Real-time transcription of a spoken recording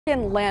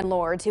And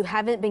landlords who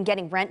haven't been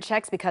getting rent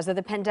checks because of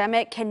the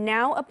pandemic can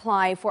now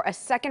apply for a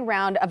second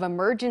round of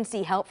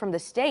emergency help from the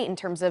state in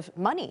terms of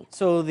money.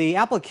 So the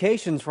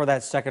applications for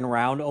that second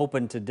round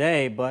opened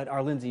today, but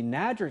our Lindsay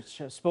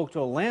Nadrich spoke to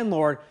a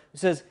landlord who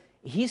says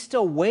he's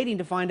still waiting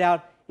to find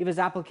out if his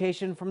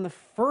application from the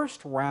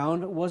first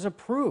round was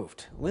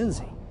approved.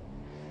 Lindsay.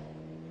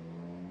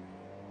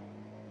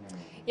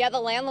 Yeah,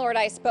 the landlord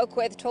I spoke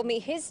with told me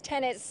his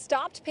tenant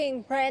stopped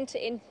paying rent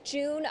in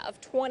June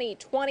of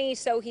 2020,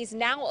 so he's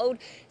now owed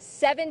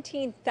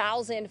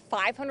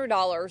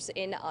 $17,500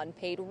 in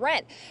unpaid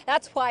rent.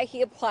 That's why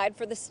he applied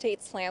for the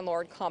state's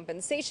landlord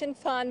compensation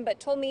fund, but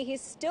told me he's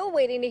still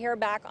waiting to hear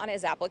back on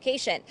his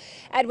application.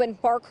 Edwin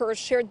Barker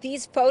shared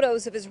these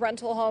photos of his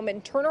rental home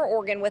in Turner,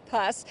 Oregon with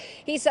us.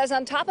 He says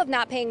on top of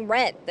not paying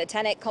rent, the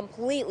tenant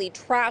completely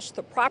trashed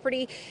the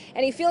property,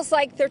 and he feels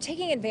like they're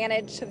taking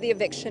advantage of the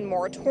eviction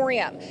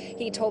moratorium.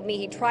 He told me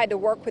he tried to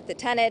work with the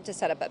tenant to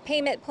set up a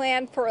payment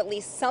plan for at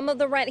least some of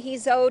the rent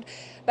he's owed,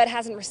 but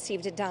hasn't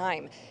received a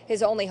dime.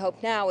 His only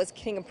hope now is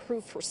getting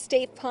approved for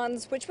state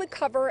funds, which would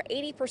cover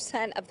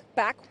 80% of the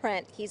back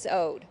rent he's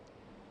owed.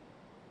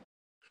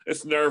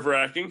 It's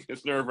nerve-wracking.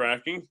 It's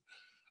nerve-wracking.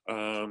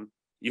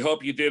 You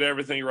hope you did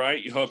everything right.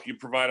 You hope you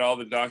provide all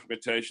the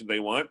documentation they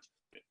want.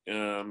 I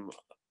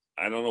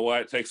don't know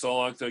why it takes so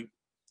long to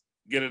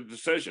get a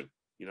decision,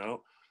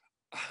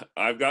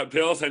 I've got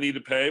bills I need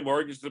to pay,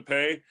 mortgage to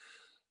pay,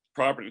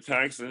 property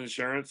tax and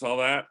insurance, all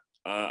that.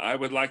 I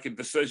would like a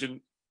decision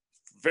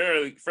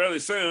fairly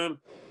soon.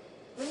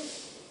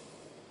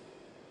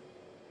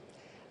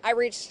 I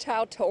reached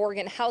out to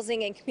Oregon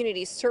Housing and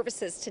Community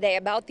Services today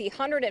about the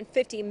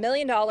 $150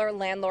 million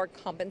landlord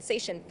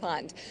compensation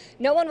fund.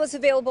 No one was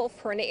available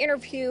for an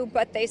interview,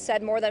 but they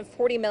said more than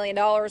 $40 million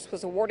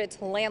was awarded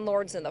to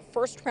landlords in the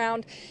first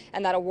round,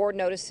 and that award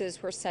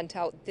notices were sent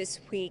out this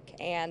week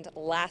and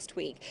last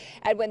week.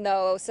 Edwin,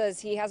 though,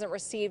 says he hasn't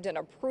received an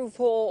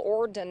approval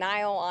or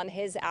denial on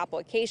his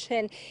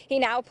application. He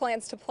now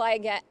plans to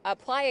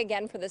apply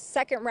again for the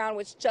second round,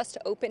 which just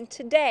opened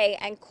today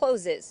and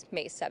closes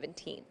May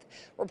 17th.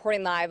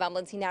 Reporting live, I'm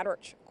Lindsay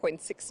Nadrich, KOIN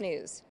 6 News.